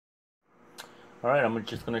Alright, I'm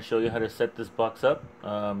just going to show you how to set this box up.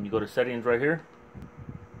 You go to settings right here.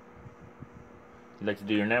 You like to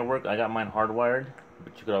do your network. I got mine hardwired,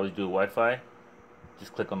 but you could always do Wi-Fi.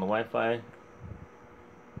 Just click on the Wi-Fi.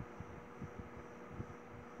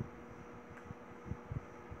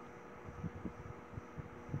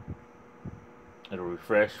 It'll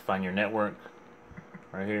refresh, find your network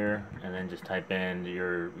right here, and then just type in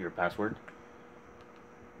your password.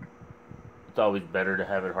 It's always better to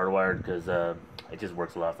have it hardwired because it just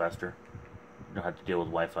works a lot faster. You don't have to deal with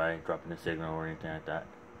Wi-Fi dropping a signal or anything like that.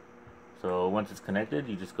 So once it's connected,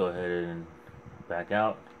 you just go ahead and back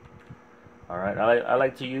out. Alright, I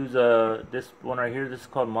like to use this one right here. This is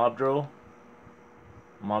called Mobdro.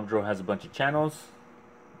 Mobdro has a bunch of channels,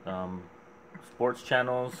 sports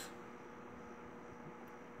channels.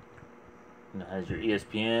 It has your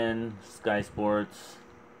ESPN, Sky Sports,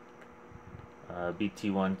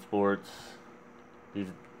 BT1 Sports.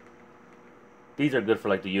 These are good for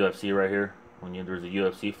like the UFC right here. When there's a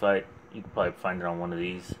UFC fight, you can probably find it on one of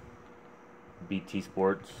these. BT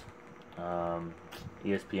Sports.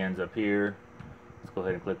 ESPN's up here. Let's go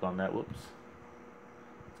ahead and click on that. Whoops.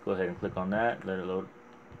 Let's go ahead and click on that. Let it load.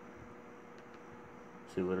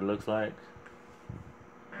 See what it looks like.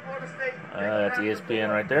 That's ESPN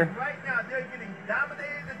right there.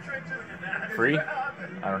 Free.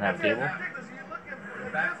 I don't have cable.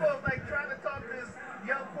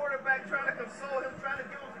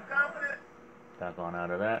 Back on out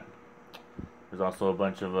of that. There's also a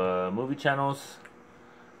bunch of movie channels.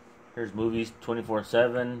 Here's movies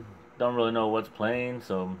 24/7. Don't really know what's playing,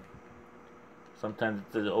 so sometimes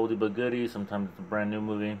it's an oldie but goodie, sometimes it's a brand new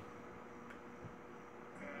movie.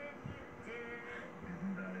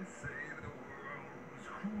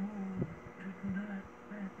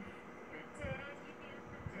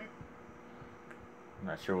 I'm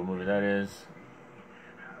not sure what movie that is.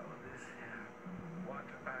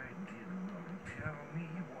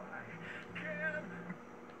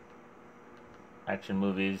 Action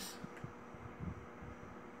movies.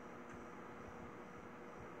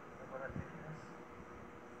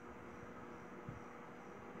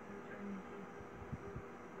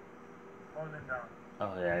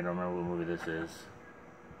 Oh yeah, I don't remember what movie this is.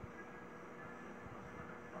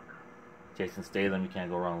 Jason Statham, you can't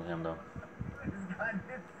go wrong with him though.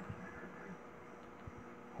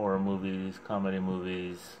 Horror movies, comedy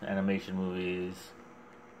movies, animation movies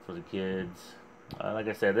for the kids. Like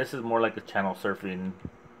I said, this is more like a channel surfing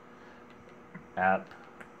app.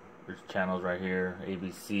 There's channels right here: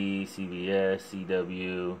 ABC, CBS,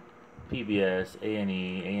 CW, PBS,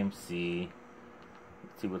 A&E, AMC.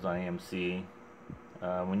 Let's see what's on AMC.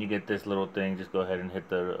 When you get this little thing, just go ahead and hit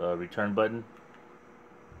the return button,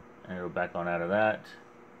 and it'll back on out of that.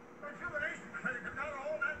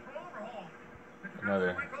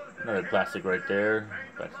 Another classic right there.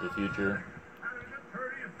 Back to the Future.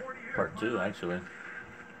 Part 2, actually.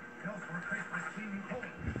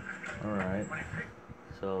 Alright.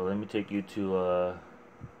 So let me take you to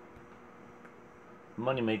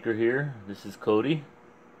Moneymaker here. This is Kodi.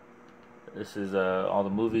 This is all the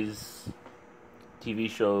movies, TV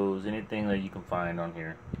shows, anything that you can find on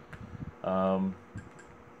here. So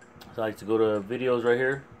I like to go to videos right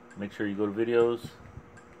here. Make sure you go to videos.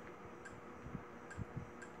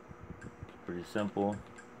 Pretty simple.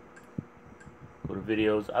 Go to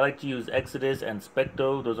videos. I like to use Exodus and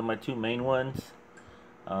Specto. Those are my two main ones.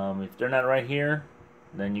 If they're not right here,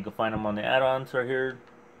 then you can find them on the add-ons right here.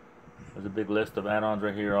 There's a big list of add-ons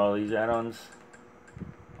right here. All these add-ons.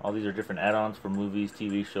 All these are different add-ons for movies,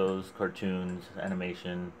 TV shows, cartoons,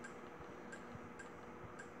 animation.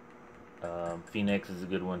 Phoenix is a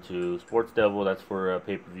good one too. Sports Devil, that's for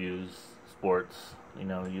pay-per-views, sports. You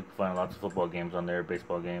know, you can find lots of football games on there,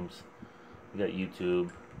 baseball games. You got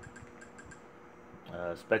YouTube.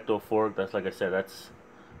 Specto Fork, that's like I said, that's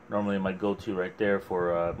normally my go-to right there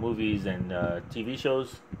for movies and TV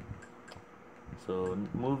shows. So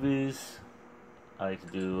movies, I like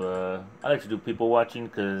to do people watching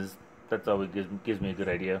because that's always gives me a good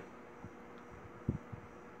idea.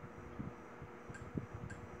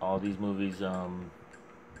 All these movies.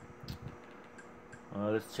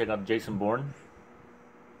 Let's check out Jason Bourne.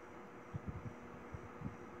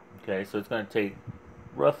 Okay, so it's going to take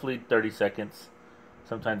roughly 30 seconds.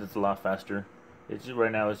 Sometimes it's a lot faster. It's just,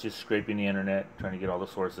 right now it's just scraping the internet, trying to get all the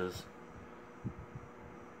sources.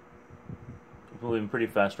 It's moving pretty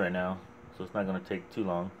fast right now, so it's not going to take too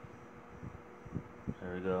long.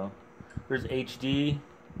 There we go. There's HD.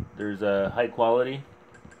 There's high quality.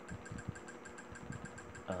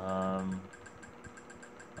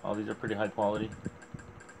 All these are pretty high quality.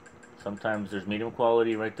 Sometimes there's medium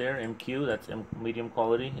quality right there. MQ, that's medium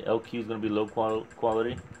quality. LQ is going to be low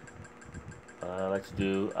quality. I like to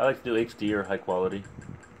do HD or high quality.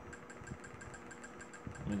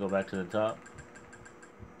 Let me go back to the top.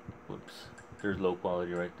 Whoops. There's low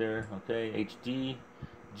quality right there. Okay, HD.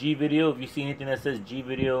 G video. If you see anything that says G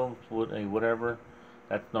video, whatever,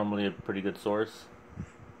 that's normally a pretty good source.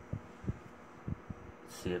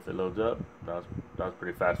 Let's see if it loads up. That was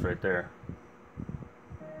pretty fast right there.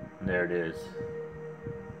 And there it is.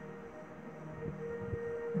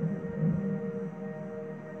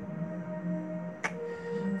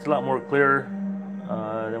 It's a lot more clear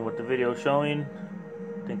than what the video is showing.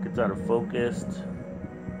 I think it's out of focus.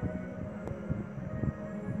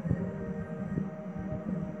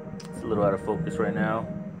 It's a little out of focus right now.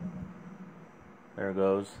 There it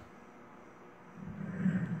goes.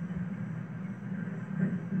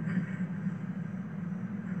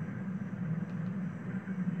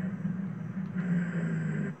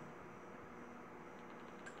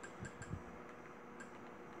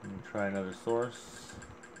 Let me try another source.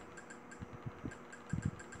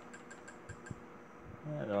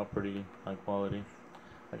 Yeah, they're all pretty high quality.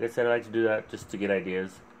 Like I said, I like to do that just to get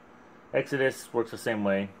ideas. Exodus works the same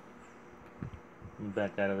way. Let me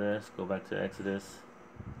back out of this, go back to Exodus.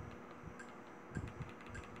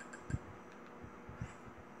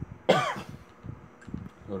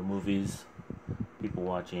 Go to movies, people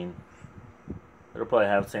watching. It'll probably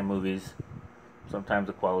have the same movies. Sometimes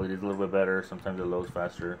the quality is a little bit better, sometimes it loads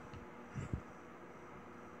faster.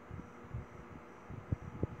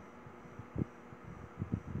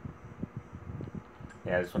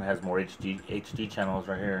 Yeah, this one has more HD channels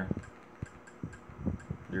right here.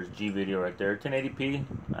 There's G video right there, 1080p,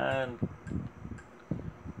 and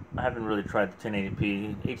I haven't really tried the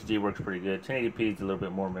 1080p. HD works pretty good. 1080p is a little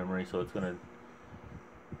bit more memory, so it's gonna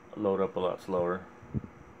load up a lot slower.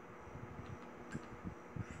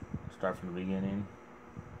 Start from the beginning.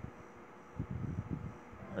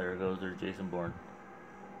 There it goes. There's Jason Bourne.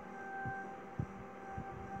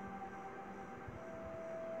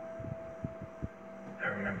 I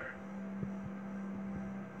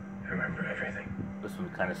remember everything. This one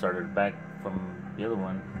kind of started back from the other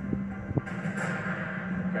one.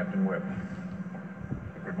 Captain Webb.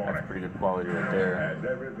 Good morning. That's pretty good quality right there. Has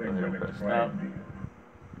everything been Press explained stop. to you?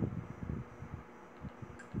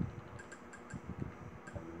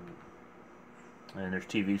 And there's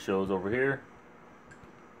TV shows over here.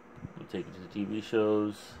 We take it to the TV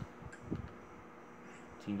shows.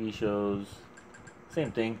 TV shows.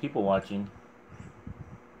 Same thing, people watching.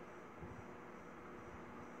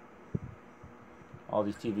 All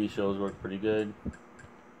these TV shows work pretty good.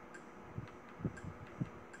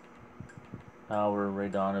 Howard, Ray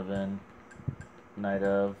Donovan, Night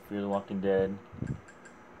of, Fear the Walking Dead.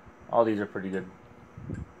 All these are pretty good.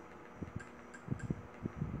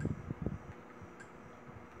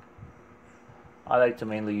 I like to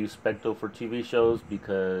mainly use Specto for TV shows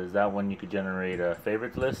because that one you could generate a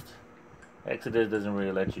favorites list. Exodus doesn't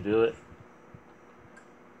really let you do it.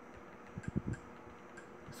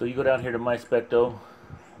 So you go down here to My Specto.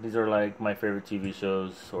 These are like my favorite TV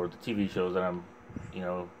shows, or the TV shows that I'm,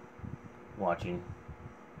 watching.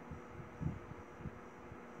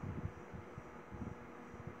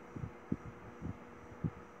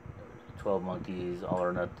 There's 12 Monkeys, All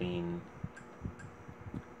or Nothing.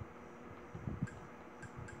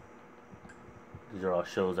 These are all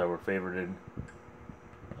shows that were favorited.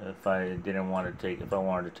 If I wanted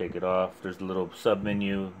to take it off, there's a little sub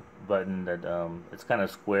menu button that it's kind of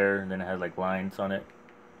square and then it has like lines on it.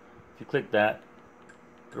 If you click that,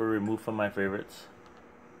 it'll remove from my favorites.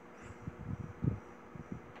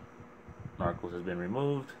 Narcos has been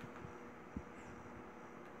removed.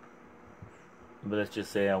 But let's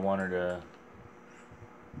just say I wanted to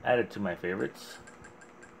add it to my favorites.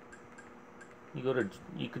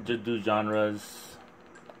 You could just do genres,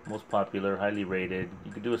 most popular, highly rated.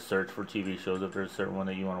 You could do a search for TV shows if there's a certain one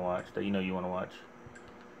that you want to watch, that you want to watch.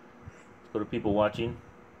 Let's go to people watching.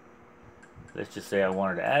 Let's just say I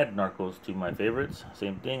wanted to add Narcos to my favorites.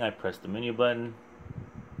 Same thing, I press the menu button.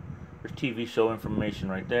 There's TV show information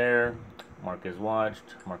right there. Mark as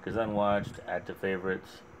watched, mark as unwatched, add to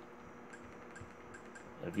favorites.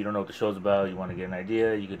 If you don't know what the show's about, you want to get an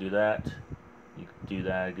idea, you could do that. You could do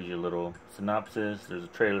that, it gives you a little synopsis. There's a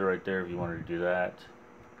trailer right there if you wanted to do that.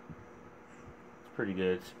 It's pretty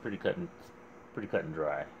good, it's pretty cut and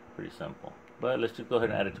dry, pretty simple. But let's just go ahead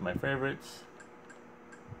and add it to my favorites.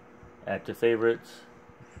 Add to favorites.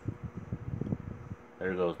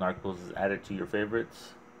 There it goes, Narcos is added to your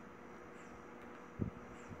favorites.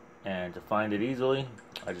 And to find it easily,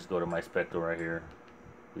 I just go to My Specto right here.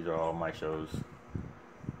 These are all my shows.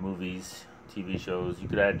 movies, TV shows. You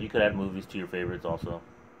could add movies to your favorites also.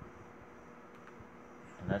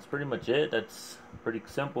 And that's pretty much it. That's pretty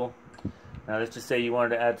simple. Now let's just say you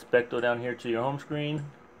wanted to add Specto down here to your home screen.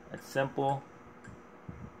 That's simple.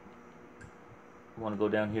 You want to go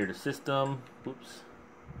down here to System. Oops.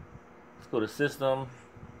 Let's go to System.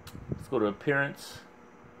 Let's go to Appearance.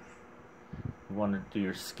 You want to do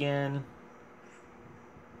your skin.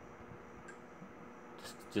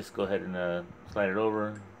 Just go ahead and slide it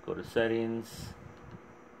over. Go to Settings.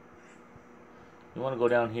 You want to go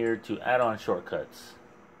down here to Add-on Shortcuts.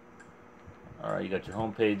 Alright, you got your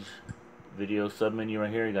home page video submenu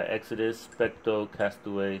right here. You got Exodus, Specto,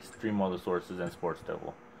 Castaway, Stream All the Sources, and Sports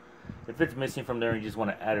Devil. If it's missing from there and you just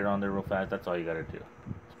want to add it on there real fast, that's all you got to do.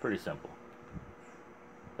 It's pretty simple.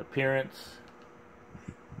 Appearance,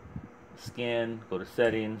 Skin, go to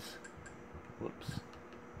Settings, whoops,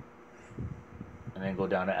 and then go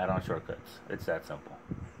down to Add-on Shortcuts. It's that simple.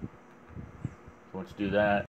 So once you do that,